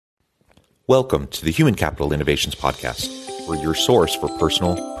Welcome to the Human Capital Innovations Podcast. We're your source for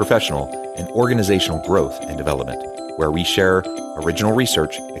personal, professional, and organizational growth and development, where we share original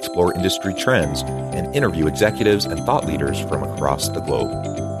research, explore industry trends, and interview executives and thought leaders from across the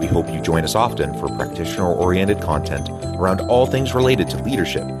globe. We hope you join us often for practitioner-oriented content around all things related to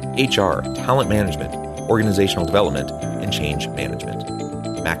leadership, HR, talent management, organizational development, and change management.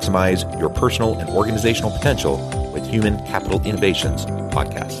 Maximize your personal and organizational potential with Human Capital Innovations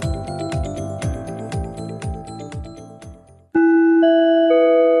Podcast.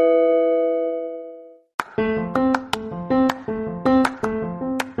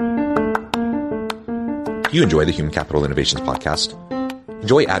 If you enjoy the Human Capital Innovations Podcast,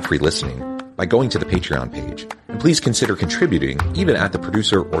 enjoy ad-free listening by going to the Patreon page, and please consider contributing even at the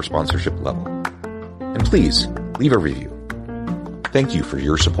producer or sponsorship level. And please leave a review. Thank you for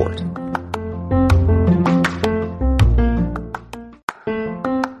your support.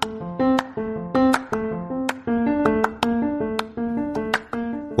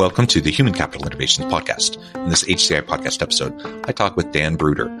 Welcome to the Human Capital Innovations Podcast. In this HCI podcast episode, I talk with Dan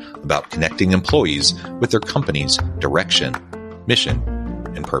Bruder about connecting employees with their company's direction, mission,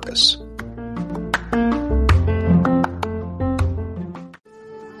 and purpose.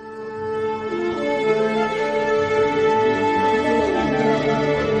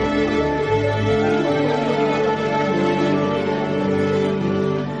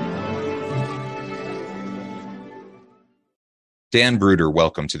 Dan Bruder,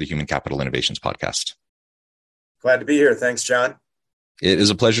 welcome to the Human Capital Innovations Podcast. Glad to be here. Thanks, John. It is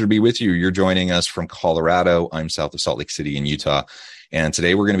a pleasure to be with you. You're joining us from Colorado. I'm south of Salt Lake City in Utah. And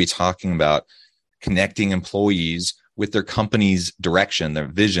today we're going to be talking about connecting employees with their company's direction, their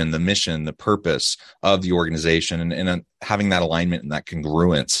vision, the mission, the purpose of the organization, and having that alignment and that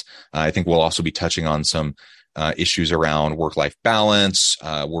congruence. I think we'll also be touching on some issues around work-life balance,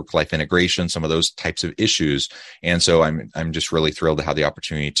 work-life integration, some of those types of issues. And so I'm just really thrilled to have the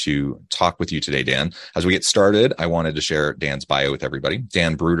opportunity to talk with you today, Dan. As we get started, I wanted to share Dan's bio with everybody.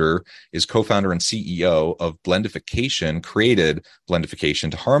 Dan Bruder is co-founder and CEO of Blendification, created Blendification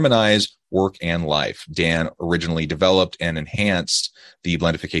to harmonize work and life. Dan originally developed and enhanced the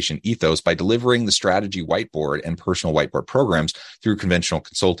Blendification ethos by delivering the strategy whiteboard and personal whiteboard programs through conventional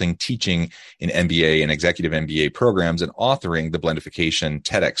consulting, teaching in MBA and executive MBA programs, and authoring the Blendification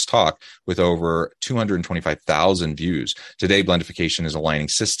TEDx talk with over 225,000 views. Today, Blendification is aligning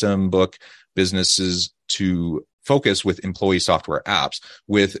system book businesses to focus with employee software apps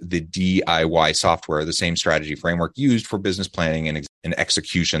with the DIY software, the same strategy framework used for business planning and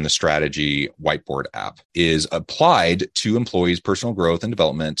execution. The strategy whiteboard app is applied to employees' personal growth and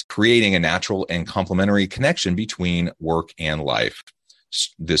development, creating a natural and complementary connection between work and life.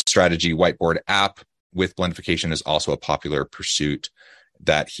 This strategy whiteboard app with Blendification is also a popular pursuit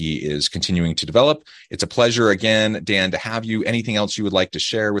that he is continuing to develop. It's a pleasure again, Dan, to have you. Anything else you would like to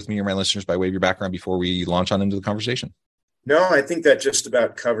share with me or my listeners by way of your background before we launch on into the conversation? No, I think that just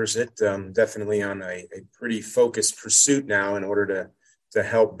about covers it. Definitely on a pretty focused pursuit now in order to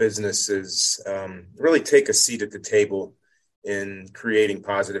help businesses really take a seat at the table in creating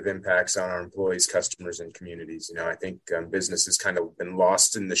positive impacts on our employees, customers, and communities. You know, I think business has kind of been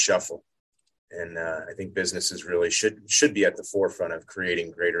lost in the shuffle. And I think businesses really should be at the forefront of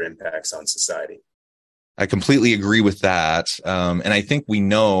creating greater impacts on society. I completely agree with that. And I think we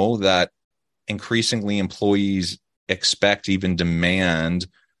know that increasingly employees expect, even demand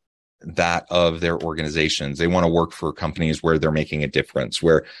that of their organizations. They want to work for companies where they're making a difference,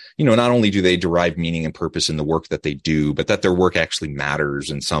 where, you know, not only do they derive meaning and purpose in the work that they do, but that their work actually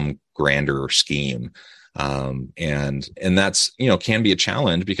matters in some grander scheme. And that's, you know, can be a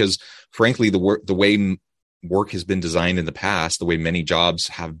challenge because frankly, the way work has been designed in the past, the way many jobs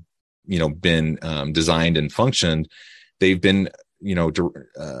have, you know, been, designed and functioned, they've been, you know,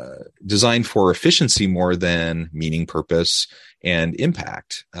 designed for efficiency more than meaning, purpose, and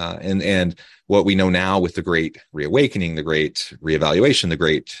impact. And what we know now with the great reawakening, the great reevaluation, the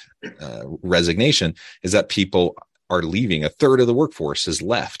great, resignation is that people are leaving. A third of the workforce has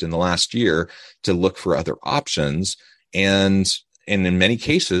left in the last year to look for other options. And in many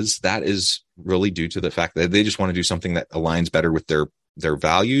cases, that is really due to the fact that they just want to do something that aligns better with their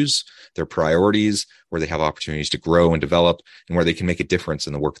values, their priorities, where they have opportunities to grow and develop, and where they can make a difference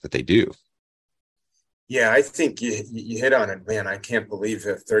in the work that they do. Yeah, I think you hit on it, man. I can't believe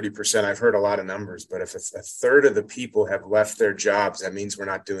that 30%. I've heard a lot of numbers, but if a third of the people have left their jobs, that means we're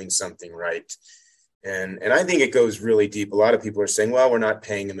not doing something right. And I think it goes really deep. A lot of people are saying, well, we're not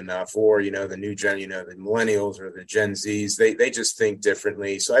paying them enough, or, you know, the new gen, you know, the millennials or the Gen Zs, they just think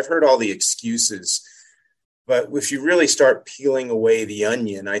differently. So I've heard all the excuses But if you really start peeling away the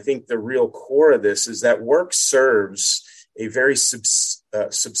onion, I think the real core of this is that work serves a very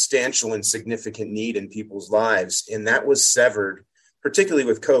substantial and significant need in people's lives. And that was severed, particularly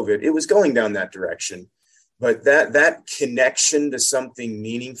with COVID. It was going down that direction. But that connection to something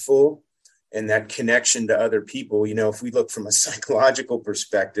meaningful and that connection to other people, if we look from a psychological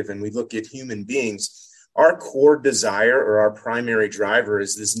perspective and we look at human beings, our core desire or our primary driver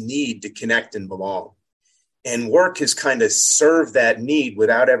is this need to connect and belong. And work has kind of served that need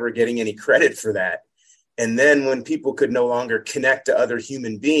without ever getting any credit for that. And then when people could no longer connect to other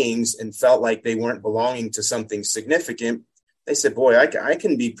human beings and felt like they weren't belonging to something significant, they said, boy, I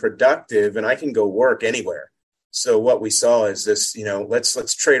can be productive and I can go work anywhere. So what we saw is this,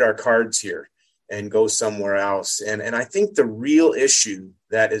 let's trade our cards here and go somewhere else. And I think the real issue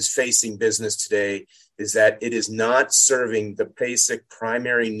that is facing business today is that it is not serving the basic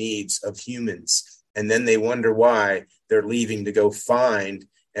primary needs of humans. And then they wonder why they're leaving to go find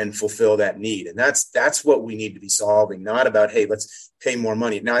and fulfill that need. And that's what we need to be solving, not about, hey, let's pay more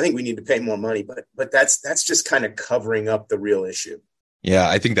money. Now, I think we need to pay more money, but that's just kind of covering up the real issue. Yeah,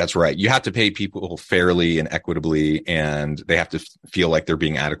 I think that's right. You have to pay people fairly and equitably, and they have to feel like they're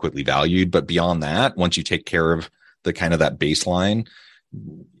being adequately valued. But beyond that, once you take care of the kind of that baseline,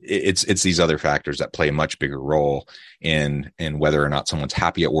 it's these other factors that play a much bigger role in whether or not someone's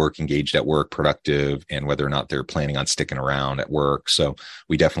happy at work, engaged at work, productive, and whether or not they're planning on sticking around at work. So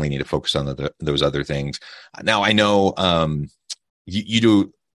we definitely need to focus on those other things. Now, I know you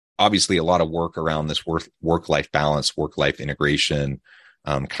do obviously a lot of work around this work-life balance, work-life integration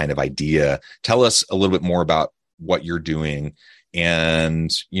kind of idea. Tell us a little bit more about what you're doing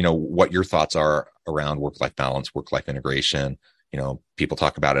and, what your thoughts are around work-life balance, work-life integration. People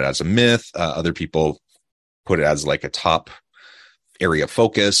talk about it as a myth. Other people put it as like a top area of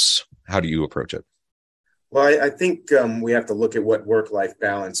focus. How do you approach it? Well, I think we have to look at what work-life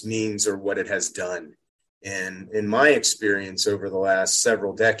balance means or what it has done. And in my experience over the last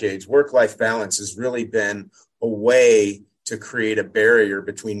several decades, work-life balance has really been a way to create a barrier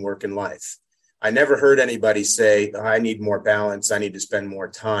between work and life. I never heard anybody say, I need more balance. I need to spend more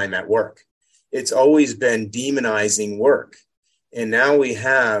time at work. It's always been demonizing work. And now we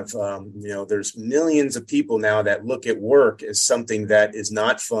have, there's millions of people now that look at work as something that is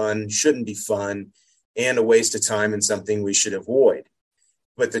not fun, shouldn't be fun, and a waste of time and something we should avoid.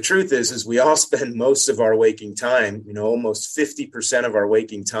 But the truth is we all spend most of our waking time, almost 50% of our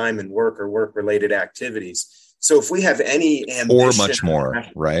waking time in work or work-related activities. So if we have any ambition, or much more,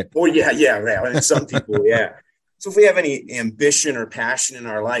 right? Or yeah. And some people, yeah. So if we have any ambition or passion in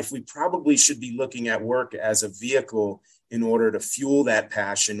our life, we probably should be looking at work as a vehicle in order to fuel that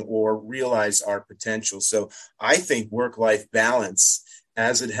passion or realize our potential. So I think work-life balance,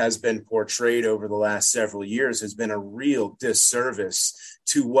 as it has been portrayed over the last several years, has been a real disservice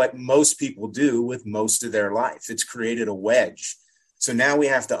to what most people do with most of their life. It's created a wedge. So now we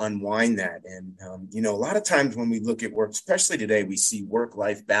have to unwind that. And, a lot of times when we look at work, especially today, we see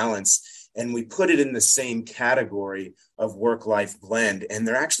work-life balance and we put it in the same category of work-life blend. And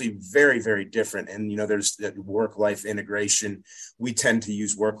they're actually very, very different. And, there's that work-life integration. We tend to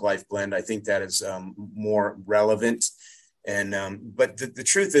use work-life blend. I think that is more relevant. And but the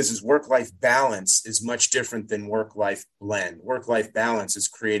truth is work-life balance is much different than work-life blend. Work-life balance is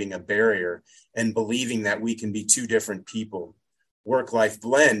creating a barrier and believing that we can be two different people. Work-life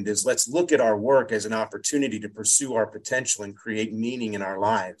blend is let's look at our work as an opportunity to pursue our potential and create meaning in our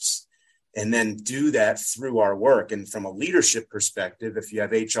lives, and then do that through our work. And from a leadership perspective, if you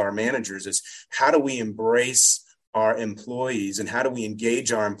have HR managers, is how do we embrace our employees and how do we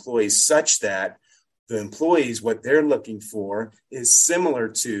engage our employees such that the employees, what they're looking for is similar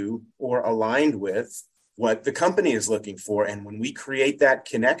to or aligned with what the company is looking for. And when we create that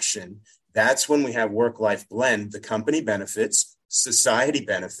connection, that's when we have work-life blend. The company benefits, society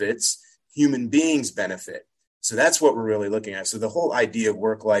benefits, human beings benefit. So that's what we're really looking at. So the whole idea of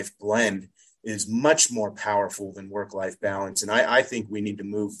work-life blend is much more powerful than work-life balance. And I think we need to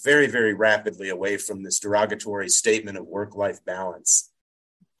move very, very rapidly away from this derogatory statement of work-life balance.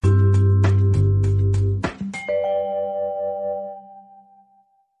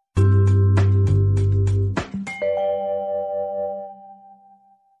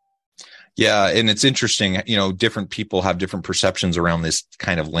 Yeah. And it's interesting, different people have different perceptions around this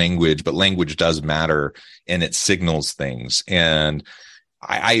kind of language, but language does matter and it signals things. And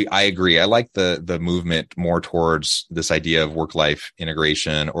I agree. I like the movement more towards this idea of work-life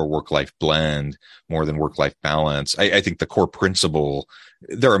integration or work-life blend more than work-life balance. I think the core principle,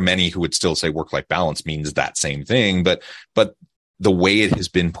 there are many who would still say work-life balance means that same thing, but the way it has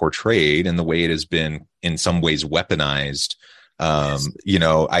been portrayed and the way it has been in some ways weaponized,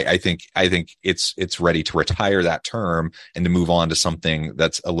 I think it's ready to retire that term and to move on to something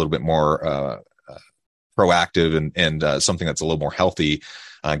that's a little bit more proactive and something that's a little more healthy,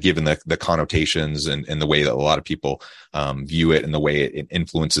 given the connotations and the way that a lot of people view it and the way it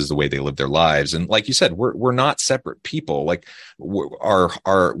influences the way they live their lives. And like you said, we're not separate people. Like our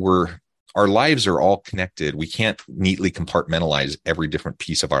lives are all connected. We can't neatly compartmentalize every different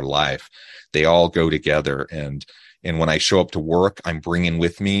piece of our life. They all go together. And when I show up to work, I'm bringing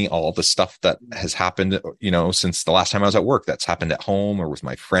with me all the stuff that has happened, since the last time I was at work. That's happened at home or with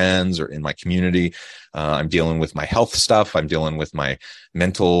my friends or in my community. I'm dealing with my health stuff. I'm dealing with my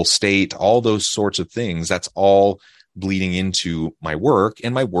mental state, all those sorts of things. That's all bleeding into my work,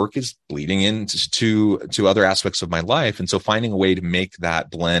 and my work is bleeding into other aspects of my life. And so finding a way to make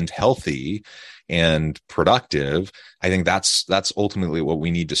that blend healthy and productive, I think that's ultimately what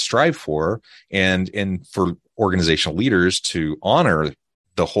we need to strive for, and for organizational leaders to honor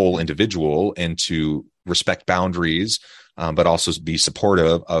the whole individual and to respect boundaries, but also be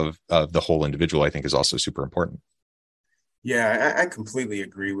supportive of the whole individual, I think is also super important. Yeah, I completely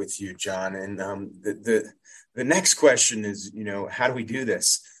agree with you, John. And the next question is, how do we do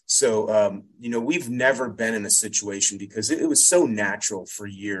this? So, we've never been in a situation, because it was so natural for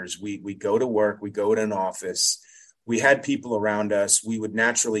years. We go to work, we go to an office, we had people around us. We would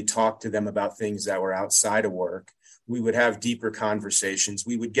naturally talk to them about things that were outside of work. We would have deeper conversations.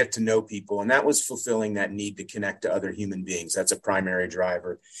 We would get to know people. And that was fulfilling that need to connect to other human beings. That's a primary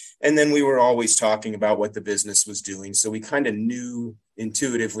driver. And then we were always talking about what the business was doing. So we kind of knew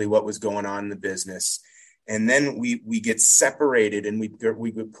intuitively what was going on in the business. And then we get separated, and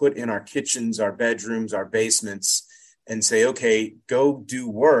we would put in our kitchens, our bedrooms, our basements, and say, okay, go do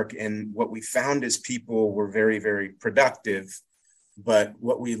work. And what we found is people were very, very productive. But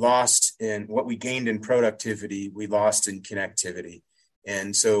what we lost in what we gained in productivity, we lost in connectivity.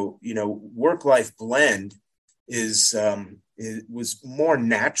 And so, work-life blend it was more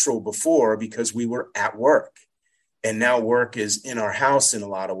natural before, because we were at work. And now work is in our house in a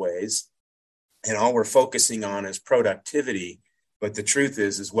lot of ways. And all we're focusing on is productivity. But the truth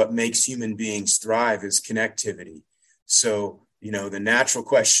is what makes human beings thrive is connectivity. So, the natural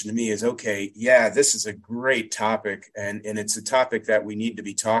question to me is, okay, yeah, this is a great topic, and it's a topic that we need to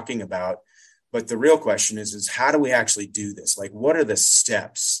be talking about. But the real question is how do we actually do this? Like, what are the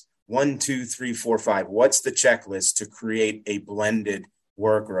steps? 1, 2, 3, 4, 5. What's the checklist to create a blended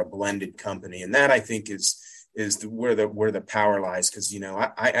work or a blended company? And that, I think, is where the power lies. Because,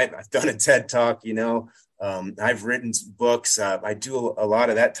 I've done a TED Talk, I've written books. I do a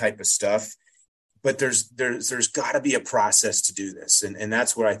lot of that type of stuff. But there's got to be a process to do this. And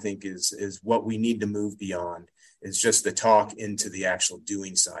that's where I think is what we need to move beyond, is just the talk into the actual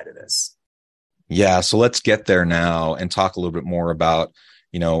doing side of this. Yeah. So let's get there now and talk a little bit more about,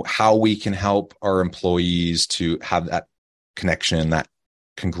 how we can help our employees to have that connection, that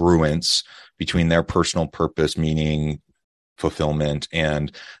congruence between their personal purpose, meaning fulfillment,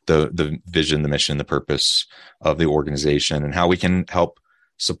 and the vision, the mission, the purpose of the organization, and how we can help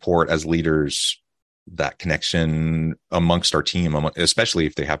support as leaders that connection amongst our team, especially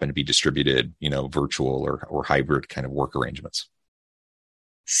if they happen to be distributed, virtual or hybrid kind of work arrangements.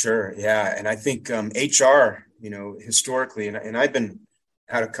 Sure. Yeah. And I think HR, historically, and I've been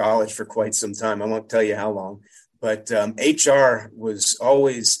out of college for quite some time. I won't tell you how long, but HR was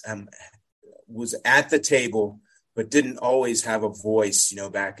always was at the table, but didn't always have a voice,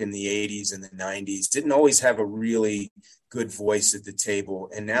 back in the 80s and the 90s, didn't always have a really good voice at the table.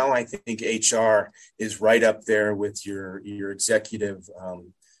 And now I think HR is right up there with your executive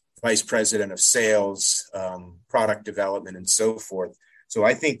vice president of sales, product development, and so forth. So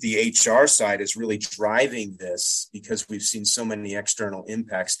I think the HR side is really driving this, because we've seen so many external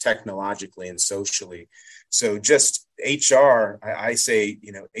impacts technologically and socially. So just HR, I say,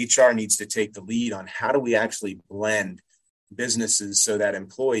 HR needs to take the lead on how do we actually blend businesses so that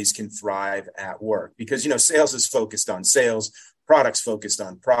employees can thrive at work. Because, sales is focused on sales, products focused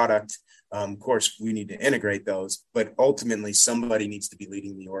on product. Of course, we need to integrate those, but ultimately somebody needs to be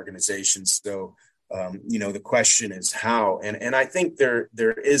leading the organization. So, the question is how, and I think there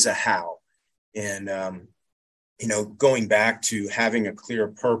is a how. And, going back to having a clear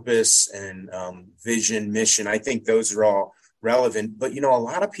purpose and vision, mission, I think those are all relevant. But, a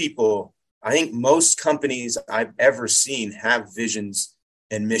lot of people, I think most companies I've ever seen have visions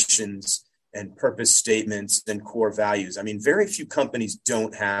and missions and purpose statements and core values. I mean, very few companies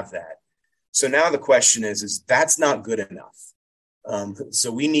don't have that. So now the question is that's not good enough.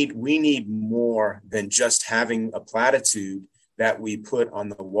 So we need more than just having a platitude that we put on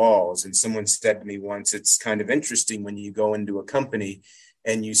the walls. And someone said to me once, it's kind of interesting when you go into a company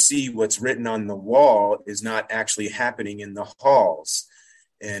and you see what's written on the wall is not actually happening in the halls.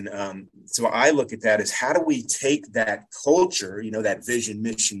 And so I look at that as, how do we take that culture, that vision,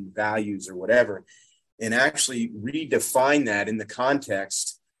 mission, values, or whatever, and actually redefine that in the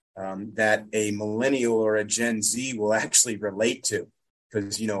context that a millennial or a Gen Z will actually relate to.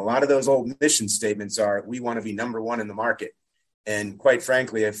 Because, a lot of those old mission statements are, we want to be number one in the market. And quite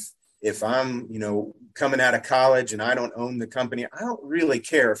frankly, if I'm, coming out of college and I don't own the company, I don't really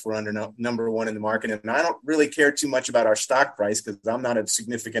care if we're under number one in the market. And I don't really care too much about our stock price because I'm not a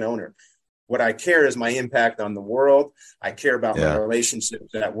significant owner. What I care is my impact on the world. I care about my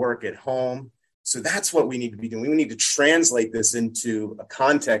relationships at work, at home. So that's what we need to be doing. We need to translate this into a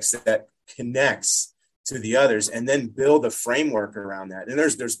context that connects to the others and then build a framework around that. And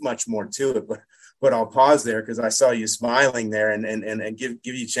there's much more to it, but I'll pause there because I saw you smiling there and give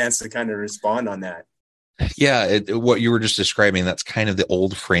you a chance to kind of respond on that. Yeah, what you were just describing, that's kind of the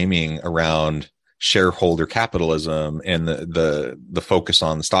old framing around shareholder capitalism and the focus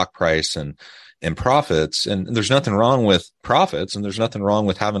on the stock price and profits. And there's nothing wrong with profits, and there's nothing wrong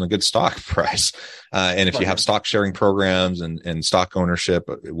with having a good stock price. And if you have stock sharing programs and stock ownership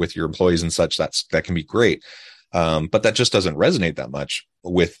with your employees and such, that can be great. But that just doesn't resonate that much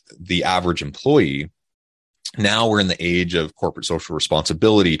with the average employee. Now we're in the age of corporate social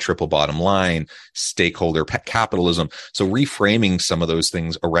responsibility, triple bottom line, stakeholder capitalism. So reframing some of those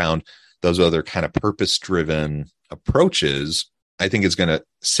things around those other kind of purpose-driven approaches, I think is going to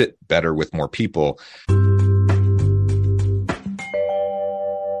sit better with more people.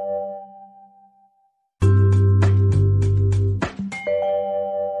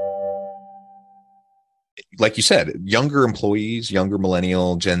 Like you said, younger employees, younger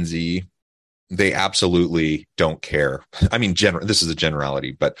millennial, Gen Z, they absolutely don't care. I mean, this is a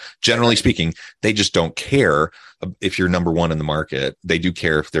generality, but generally speaking, they just don't care if you're number one in the market. They do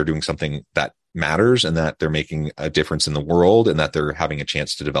care if they're doing something that matters and that they're making a difference in the world and that they're having a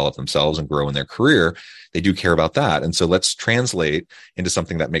chance to develop themselves and grow in their career. They do care about that. And so let's translate into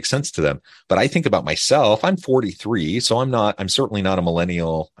something that makes sense to them. But I think about myself, I'm 43, so I'm certainly not a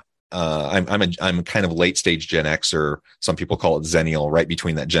millennial. I'm kind of late stage Gen X, or some people call it Zennial, right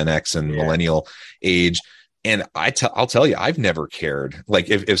between that Gen X and millennial age. And I'll tell you, I've never cared. Like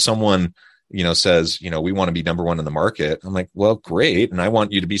if someone, says, we want to be number one in the market, I'm like, well, great. And I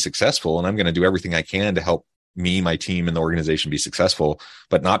want you to be successful. And I'm going to do everything I can to help me, my team, and the organization be successful,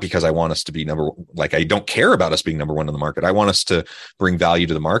 but not because I want us to be I don't care about us being number one in the market. I want us to bring value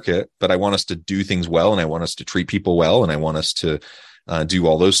to the market, but I want us to do things well. And I want us to treat people well. And I want us to do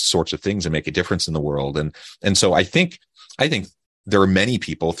all those sorts of things and make a difference in the world. And so I think there are many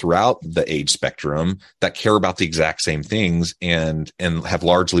people throughout the age spectrum that care about the exact same things and have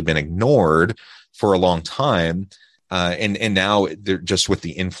largely been ignored for a long time. And now they're just with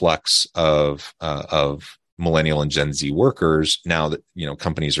the influx of millennial and Gen Z workers, now that,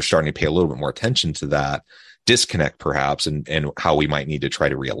 companies are starting to pay a little bit more attention to that disconnect perhaps, and how we might need to try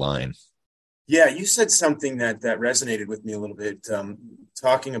to realign. Yeah, you said something that resonated with me a little bit,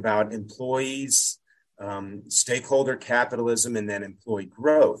 talking about employees, stakeholder capitalism, and then employee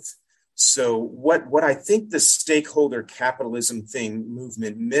growth. So what I think the stakeholder capitalism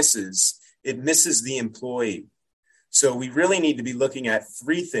movement misses the employee. So we really need to be looking at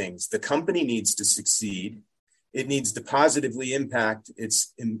three things. The company needs to succeed. It needs to positively impact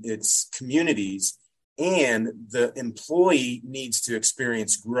its communities, and the employee needs to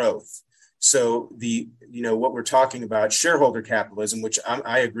experience growth. So what we're talking about, shareholder capitalism, which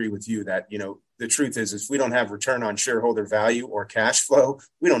I agree with you that, the truth is if we don't have return on shareholder value or cash flow,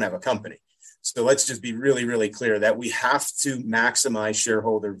 we don't have a company. So let's just be really, really clear that we have to maximize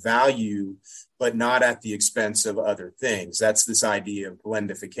shareholder value, but not at the expense of other things. That's this idea of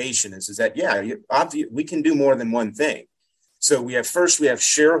blendification is that, we can do more than one thing. So we have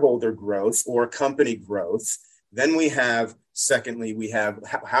shareholder growth or company growth. Then secondly,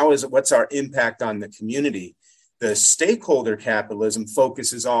 what's our impact on the community? The stakeholder capitalism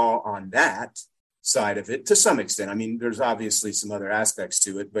focuses all on that side of it to some extent. I mean, there's obviously some other aspects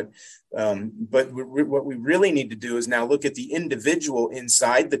to it, but what we really need to do is now look at the individual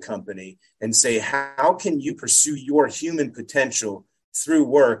inside the company and say, how can you pursue your human potential through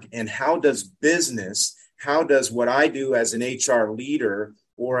work? And how does what I do as an HR leader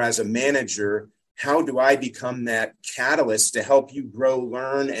or as a manager, how do I become that catalyst to help you grow,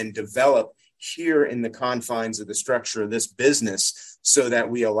 learn, and develop here in the confines of the structure of this business so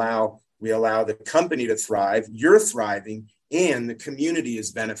that we allow the company to thrive, you're thriving, and the community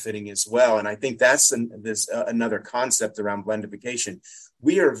is benefiting as well. And I think that's another concept around blendification.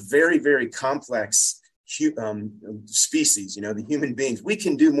 We are very, very complex species, the human beings. We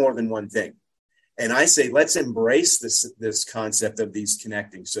can do more than one thing. And I say, let's embrace this concept of these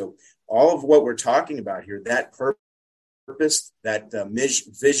connecting. So all of what we're talking about here, that purpose, that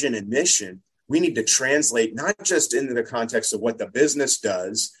vision and mission, we need to translate not just into the context of what the business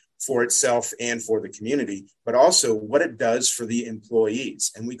does for itself and for the community, but also what it does for the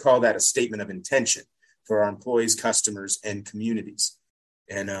employees. And we call that a statement of intention for our employees, customers, and communities.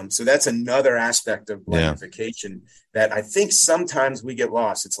 And so that's another aspect of blendification that I think sometimes we get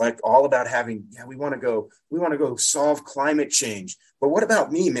lost. It's like all about we want to go solve climate change. But what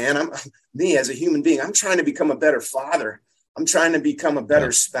about me, man? Me as a human being, I'm trying to become a better father. I'm trying to become a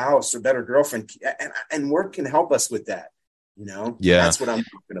better spouse or better girlfriend. And work can help us with that. That's what I'm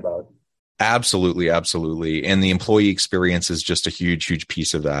talking about. Absolutely. Absolutely. And the employee experience is just a huge, huge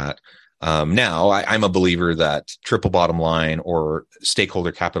piece of that. Now, I'm a believer that triple bottom line or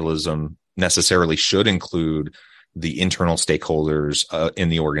stakeholder capitalism necessarily should include the internal stakeholders in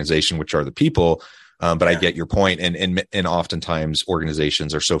the organization, which are the people. But I get your point. And oftentimes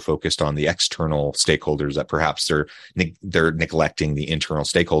organizations are so focused on the external stakeholders that perhaps they're neglecting the internal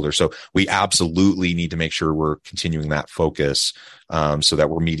stakeholders. So we absolutely need to make sure we're continuing that focus so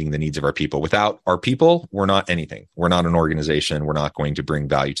that we're meeting the needs of our people. Without our people, we're not anything. We're not an organization. We're not going to bring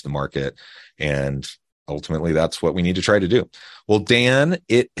value to the market. And ultimately, that's what we need to try to do. Well, Dan,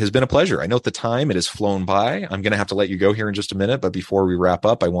 it has been a pleasure. I know at the time it has flown by. I'm going to have to let you go here in just a minute. But before we wrap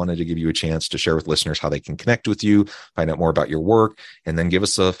up, I wanted to give you a chance to share with listeners how they can connect with you, find out more about your work, and then give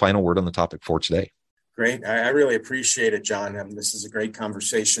us a final word on the topic for today. Great. I really appreciate it, John. This is a great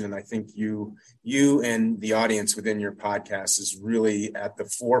conversation. And I think you and the audience within your podcast is really at the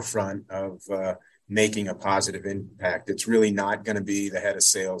forefront of making a positive impact. It's really not going to be the head of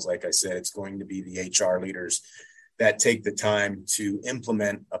sales. Like I said, it's going to be the HR leaders that take the time to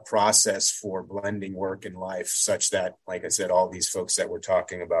implement a process for blending work and life such that, like I said, all these folks that we're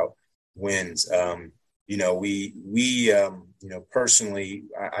talking about wins. Personally,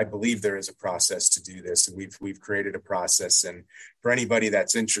 I believe there is a process to do this. And we've created a process. And for anybody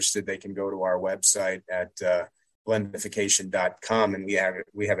that's interested, they can go to our website at blendification.com, and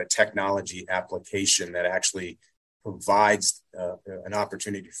we have a technology application that actually provides an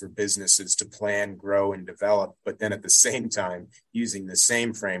opportunity for businesses to plan, grow, and develop, but then at the same time, using the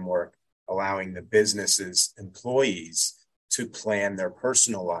same framework, allowing the business's employees to plan their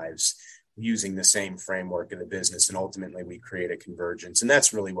personal lives using the same framework in the business. And ultimately, we create a convergence. And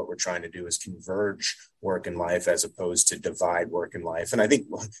that's really what we're trying to do, is converge work and life as opposed to divide work and life. And I think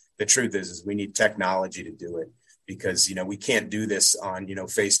the truth is we need technology to do it. Because, we can't do this on,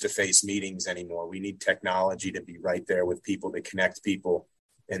 face-to-face meetings anymore. We need technology to be right there with people, to connect people.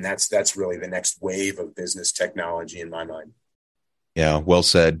 And that's really the next wave of business technology in my mind. Yeah, well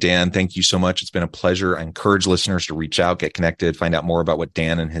said, Dan. Thank you so much. It's been a pleasure. I encourage listeners to reach out, get connected, find out more about what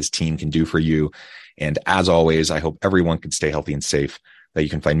Dan and his team can do for you. And as always, I hope everyone can stay healthy and safe, that you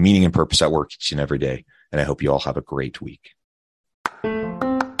can find meaning and purpose at work each and every day. And I hope you all have a great week.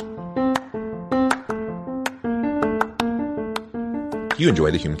 If you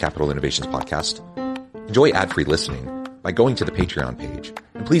enjoy the Human Capital Innovations podcast, enjoy ad-free listening by going to the Patreon page,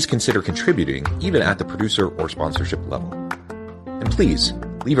 and please consider contributing even at the producer or sponsorship level. And please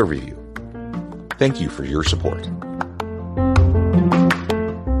leave a review. Thank you for your support.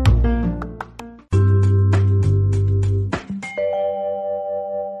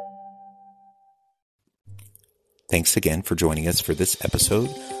 Thanks again for joining us for this episode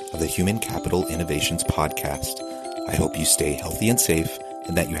of the Human Capital Innovations podcast. I hope you stay healthy and safe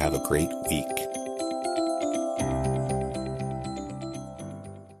and that you have a great week.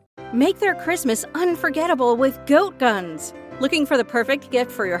 Make their Christmas unforgettable with Goat Guns. Looking for the perfect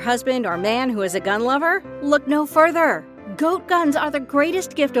gift for your husband or man who is a gun lover? Look no further. Goat Guns are the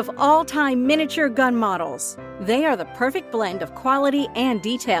greatest gift of all time miniature gun models. They are the perfect blend of quality and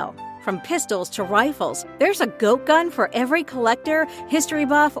detail. From pistols to rifles, there's a Goat Gun for every collector, history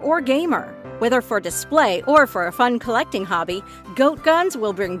buff, or gamer. Whether for display or for a fun collecting hobby, Goat Guns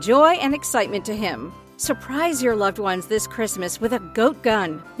will bring joy and excitement to him. Surprise your loved ones this Christmas with a Goat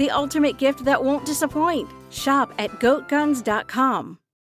Gun, the ultimate gift that won't disappoint. Shop at goatguns.com.